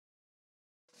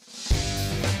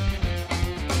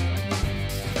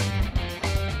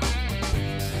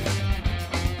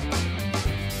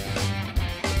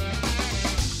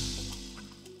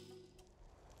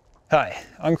Hi,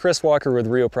 I'm Chris Walker with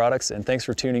Rio Products, and thanks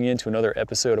for tuning in to another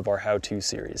episode of our how-to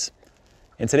series.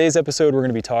 In today's episode, we're going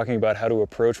to be talking about how to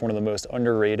approach one of the most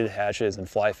underrated hatches in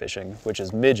fly fishing, which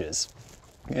is midges.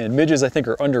 And midges, I think,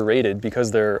 are underrated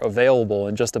because they're available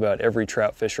in just about every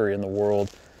trout fishery in the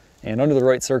world. And under the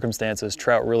right circumstances,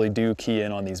 trout really do key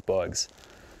in on these bugs.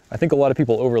 I think a lot of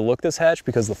people overlook this hatch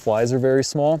because the flies are very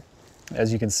small.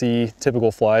 As you can see,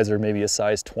 typical flies are maybe a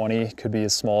size 20, could be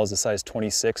as small as a size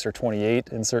 26 or 28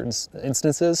 in certain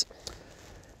instances.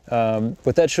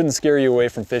 But that shouldn't scare you away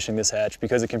from fishing this hatch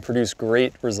because it can produce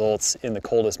great results in the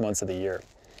coldest months of the year.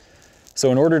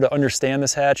 So in order to understand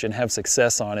this hatch and have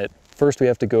success on it, first we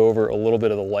have to go over a little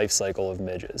bit of the life cycle of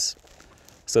midges.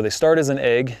 So they start as an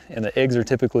egg, and the eggs are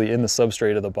typically in the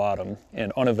substrate of the bottom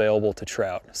and unavailable to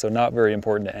trout, so not very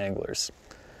important to anglers.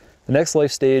 The next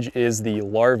life stage is the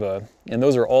larvae, and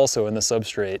those are also in the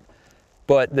substrate,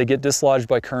 but they get dislodged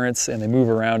by currents and they move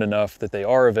around enough that they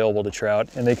are available to trout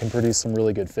and they can produce some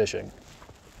really good fishing.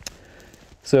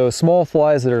 So small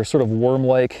flies that are sort of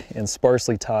worm-like and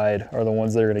sparsely tied are the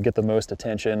ones that are going to get the most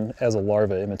attention as a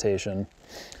larva imitation.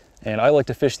 And I like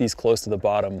to fish these close to the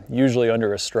bottom, usually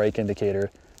under a strike indicator,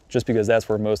 just because that's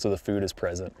where most of the food is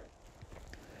present.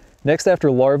 Next, after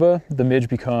larva, the midge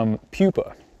become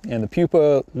pupa. And the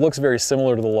pupa looks very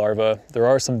similar to the larva. There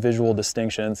are some visual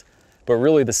distinctions, but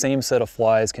really the same set of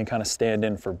flies can kind of stand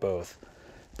in for both.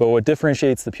 But what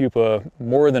differentiates the pupa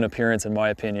more than appearance, in my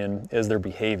opinion, is their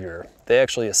behavior. They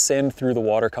actually ascend through the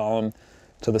water column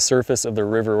to the surface of the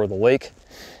river or the lake,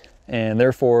 and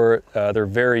therefore they're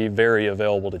very, very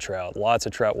available to trout. Lots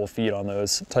of trout will feed on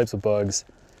those types of bugs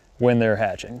when they're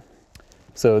hatching.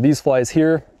 So these flies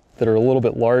here that are a little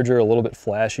bit larger, a little bit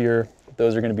flashier,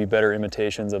 those are going to be better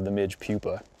imitations of the midge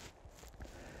pupa.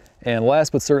 And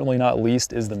last but certainly not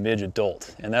least is the midge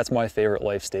adult. And that's my favorite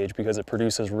life stage because it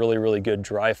produces really, really good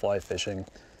dry fly fishing,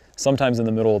 sometimes in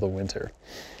the middle of the winter.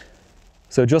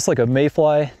 So just like a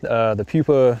mayfly, the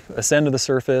pupa ascend to the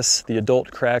surface, the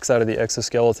adult cracks out of the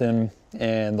exoskeleton,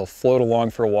 and they'll float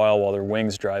along for a while their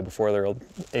wings dry before they're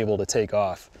able to take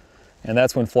off. And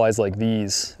that's when flies like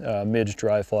these, midge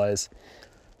dry flies,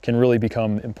 can really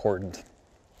become important.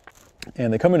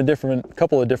 And they come in a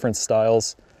couple of different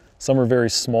styles. Some are very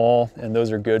small, and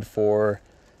those are good for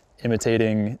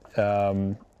imitating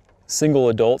single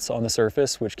adults on the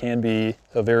surface, which can be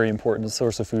a very important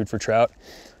source of food for trout.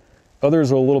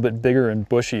 Others are a little bit bigger and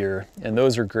bushier, and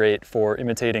those are great for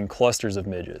imitating clusters of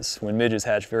midges. When midges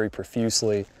hatch very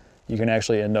profusely, you can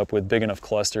actually end up with big enough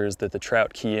clusters that the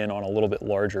trout key in on a little bit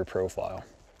larger profile.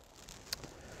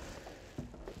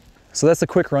 So that's a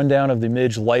quick rundown of the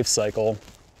midge life cycle.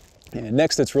 And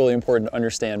next, it's really important to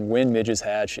understand when midges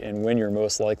hatch and when you're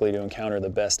most likely to encounter the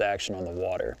best action on the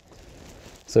water.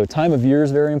 So time of year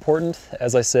is very important.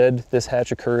 As I said, this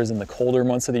hatch occurs in the colder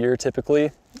months of the year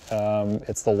typically.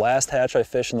 It's the last hatch I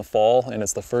fish in the fall, and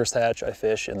it's the first hatch I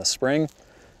fish in the spring,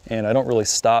 and I don't really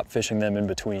stop fishing them in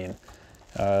between.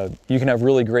 You can have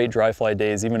really great dry fly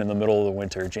days even in the middle of the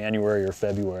winter, January or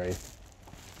February.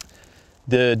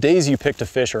 The days you pick to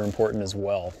fish are important as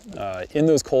well. In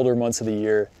those colder months of the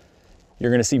year, you're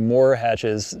going to see more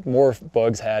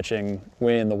bugs hatching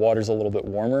when the water's a little bit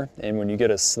warmer and when you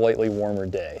get a slightly warmer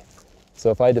day.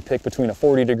 So if I had to pick between a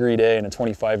 40-degree day and a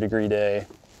 25-degree day,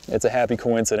 it's a happy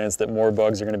coincidence that more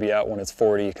bugs are going to be out when it's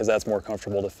 40 because that's more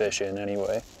comfortable to fish in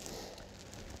anyway.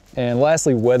 And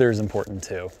lastly, weather is important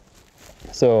too.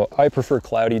 So I prefer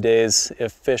cloudy days.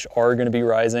 If fish are going to be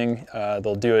rising,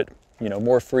 they'll do it,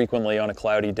 more frequently on a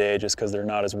cloudy day just because they're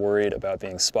not as worried about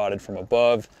being spotted from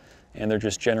above, and they're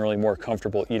just generally more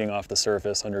comfortable eating off the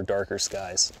surface under darker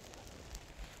skies.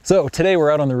 So today we're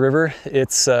out on the river.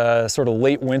 It's sort of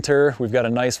late winter. We've got a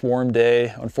nice warm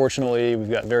day. Unfortunately,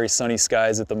 we've got very sunny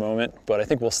skies at the moment, but I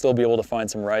think we'll still be able to find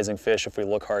some rising fish if we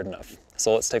look hard enough.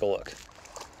 So let's take a look.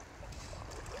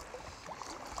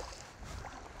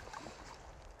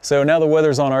 So now the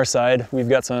weather's on our side. We've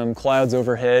got some clouds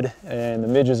overhead and the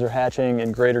midges are hatching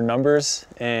in greater numbers.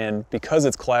 And because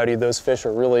it's cloudy, those fish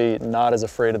are really not as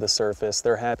afraid of the surface.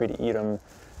 They're happy to eat them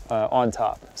on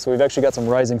top. So we've actually got some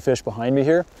rising fish behind me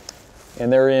here,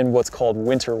 and they're in what's called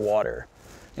winter water.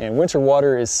 And winter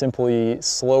water is simply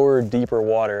slower, deeper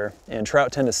water, and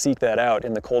trout tend to seek that out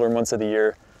in the colder months of the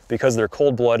year because they're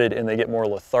cold-blooded and they get more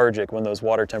lethargic when those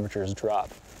water temperatures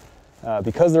drop.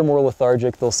 Because they're more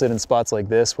lethargic, they'll sit in spots like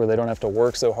this where they don't have to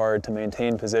work so hard to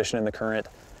maintain position in the current,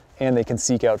 and they can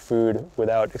seek out food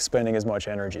without expending as much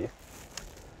energy.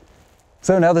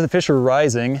 So now that the fish are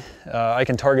rising, I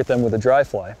can target them with a dry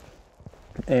fly.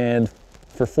 And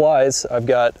for flies, I've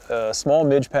got a small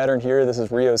midge pattern here. This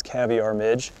is Rio's caviar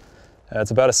midge.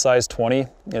 It's about a size 20,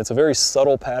 and it's a very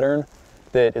subtle pattern,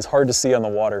 that is hard to see on the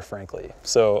water, frankly.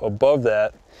 So above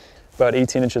that, about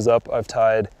 18 inches up, I've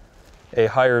tied a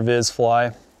higher vis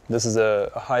fly. This is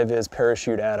a high vis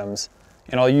Parachute Adams,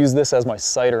 and I'll use this as my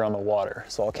sighter on the water.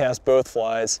 So I'll cast both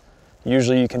flies.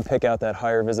 Usually you can pick out that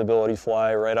higher visibility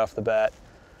fly right off the bat.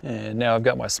 And now I've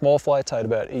got my small fly tied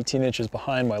about 18 inches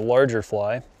behind my larger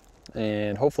fly.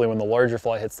 And hopefully when the larger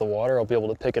fly hits the water, I'll be able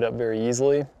to pick it up very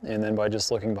easily. And then by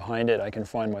just looking behind it, I can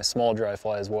find my small dry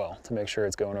fly as well to make sure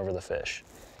it's going over the fish.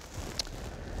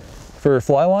 For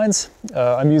fly lines,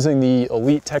 I'm using the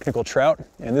Elite Technical Trout,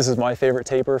 and this is my favorite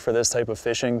taper for this type of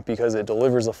fishing because it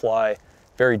delivers a fly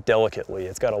very delicately.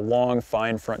 It's got a long,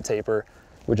 fine front taper,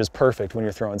 which is perfect when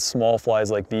you're throwing small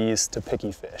flies like these to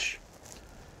picky fish.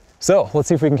 So let's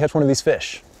see if we can catch one of these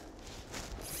fish.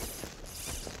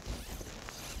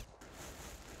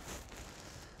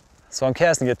 So I'm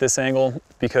casting at this angle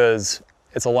because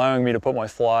it's allowing me to put my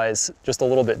flies just a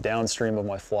little bit downstream of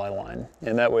my fly line.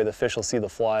 And that way the fish will see the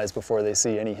flies before they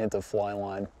see any hint of fly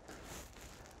line.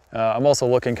 I'm also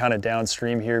looking kind of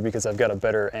downstream here because I've got a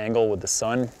better angle with the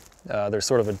sun. There's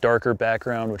sort of a darker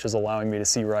background, which is allowing me to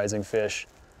see rising fish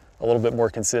a little bit more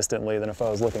consistently than if I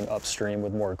was looking upstream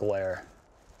with more glare.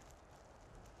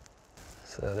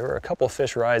 So there were a couple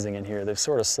fish rising in here. They've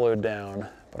sort of slowed down,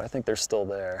 but I think they're still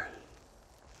there.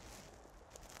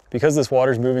 Because this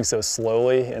water's moving so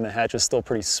slowly and the hatch is still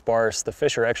pretty sparse, the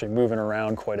fish are actually moving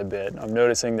around quite a bit. I'm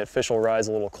noticing that fish will rise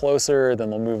a little closer, then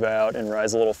they'll move out and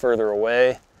rise a little further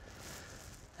away.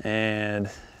 And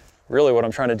really what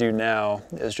I'm trying to do now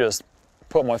is just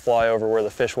put my fly over where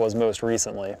the fish was most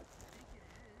recently.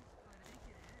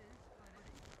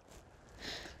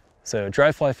 So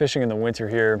dry fly fishing in the winter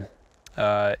here,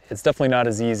 it's definitely not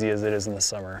as easy as it is in the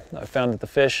summer. I've found that the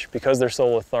fish, because they're so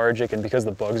lethargic and because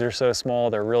the bugs are so small,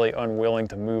 they're really unwilling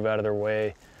to move out of their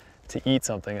way to eat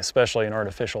something, especially an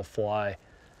artificial fly.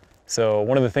 So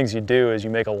one of the things you do is you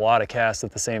make a lot of casts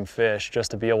at the same fish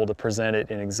just to be able to present it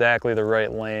in exactly the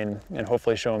right lane and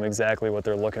hopefully show them exactly what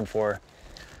they're looking for.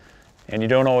 And you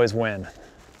don't always win.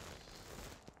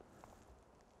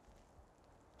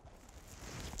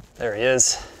 There he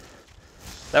is.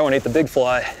 That one ate the big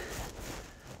fly.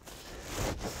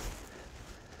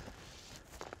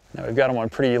 Now we've got him on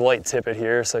pretty light tippet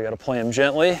here, so I gotta play him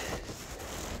gently.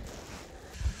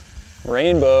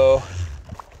 Rainbow.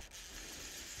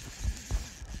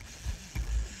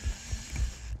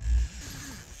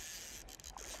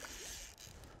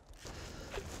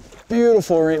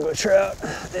 Beautiful rainbow trout.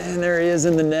 And there he is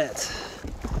in the net.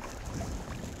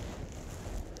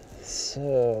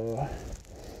 So,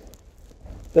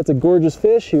 that's a gorgeous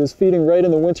fish. He was feeding right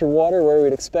in the winter water where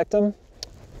we'd expect him.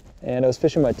 And I was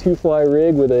fishing my 2-fly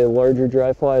rig with a larger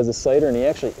dry fly as a sighter, and he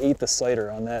actually ate the sighter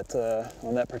on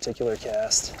that particular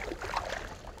cast.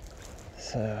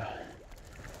 So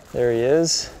there he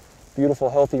is,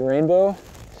 beautiful healthy rainbow.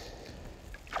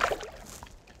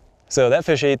 So that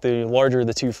fish ate the larger of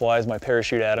the 2 flies, my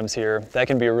Parachute Adams here. That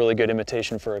can be a really good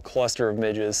imitation for a cluster of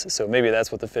midges, so maybe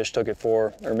that's what the fish took it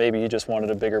for, or maybe he just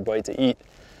wanted a bigger bite to eat.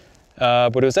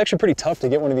 But it was actually pretty tough to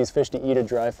get one of these fish to eat a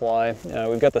dry fly.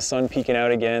 We've got the sun peeking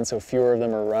out again, so fewer of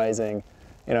them are rising.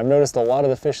 And I've noticed a lot of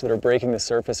the fish that are breaking the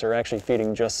surface are actually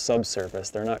feeding just subsurface.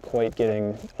 They're not quite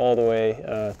getting all the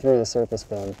way through the surface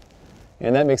film.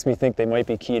 And that makes me think they might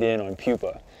be keyed in on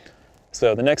pupa.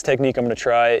 So the next technique I'm going to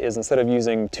try is, instead of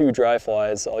using 2 dry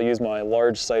flies, I'll use my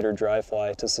large sighter dry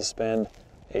fly to suspend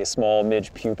a small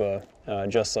midge pupa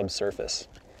just subsurface.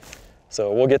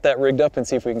 So we'll get that rigged up and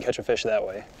see if we can catch a fish that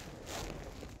way.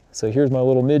 So here's my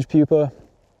little midge pupa.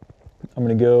 I'm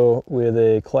going to go with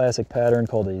a classic pattern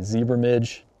called a zebra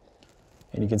midge.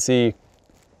 And you can see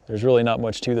there's really not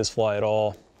much to this fly at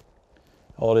all.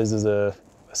 All it is a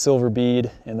silver bead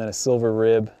and then a silver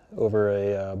rib over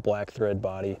a black thread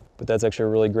body. But that's actually a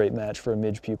really great match for a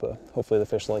midge pupa. Hopefully the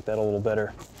fish like that a little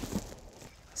better.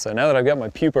 So now that I've got my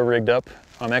pupa rigged up,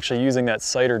 I'm actually using that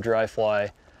sighter dry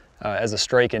fly as a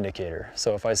strike indicator.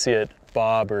 So if I see it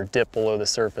bob or dip below the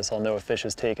surface, I'll know a fish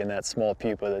has taken that small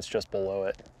pupa that's just below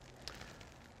it.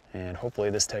 And hopefully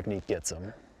this technique gets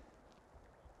him.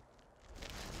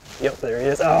 Yep, there he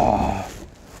is. Oh,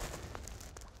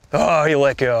 he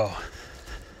let go.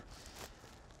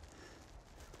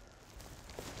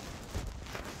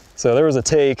 So there was a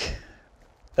take.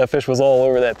 That fish was all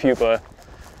over that pupa.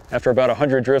 After about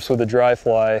 100 drifts with the dry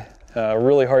fly,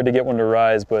 really hard to get one to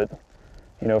rise, but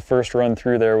you know, first run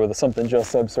through there with something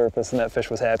just subsurface, and that fish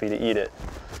was happy to eat it.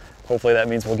 Hopefully that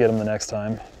means we'll get him the next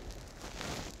time.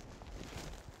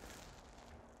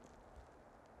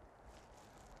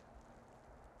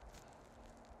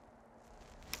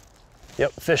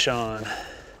 Yep, fish on.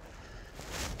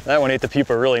 That one ate the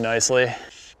pupa really nicely.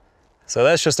 So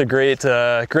that's just a great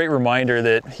reminder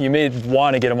that you may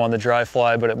want to get them on the dry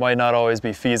fly, but it might not always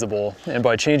be feasible. And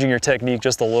by changing your technique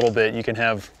just a little bit, you can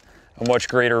have a much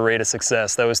greater rate of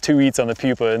success. That was 2 eats on the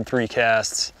pupa and 3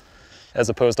 casts, as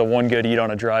opposed to 1 good eat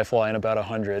on a dry fly and about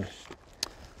 100.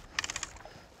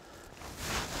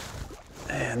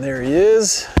 And there he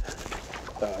is.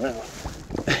 Oh no.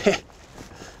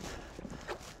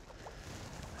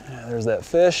 There's that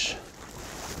fish.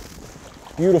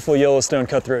 Beautiful Yellowstone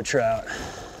cutthroat trout.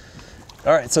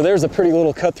 All right, so there's a pretty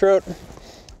little cutthroat.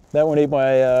 That one ate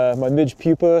my midge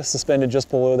pupa, suspended just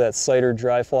below that cider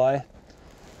dry fly.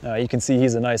 You can see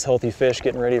he's a nice healthy fish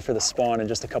getting ready for the spawn in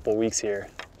just a couple weeks here.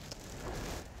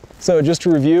 So just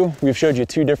to review, we've showed you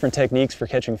 2 different techniques for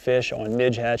catching fish on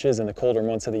midge hatches in the colder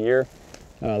months of the year.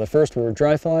 The first were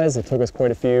dry flies. It took us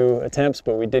quite a few attempts,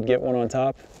 but we did get one on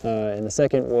top. And the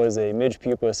second was a midge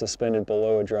pupa suspended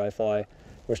below a dry fly,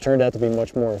 which turned out to be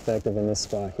much more effective in this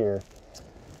spot here.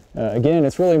 Again,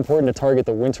 it's really important to target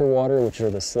the winter water, which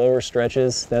are the slower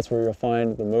stretches. That's where you'll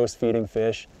find the most feeding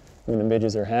fish when the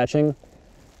midges are hatching.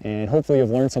 And hopefully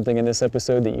you've learned something in this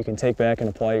episode that you can take back and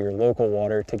apply to your local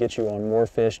water to get you on more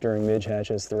fish during midge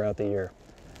hatches throughout the year.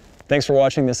 Thanks for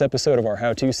watching this episode of our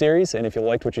how-to series, and if you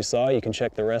liked what you saw, you can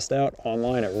check the rest out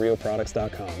online at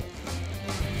realproducts.com.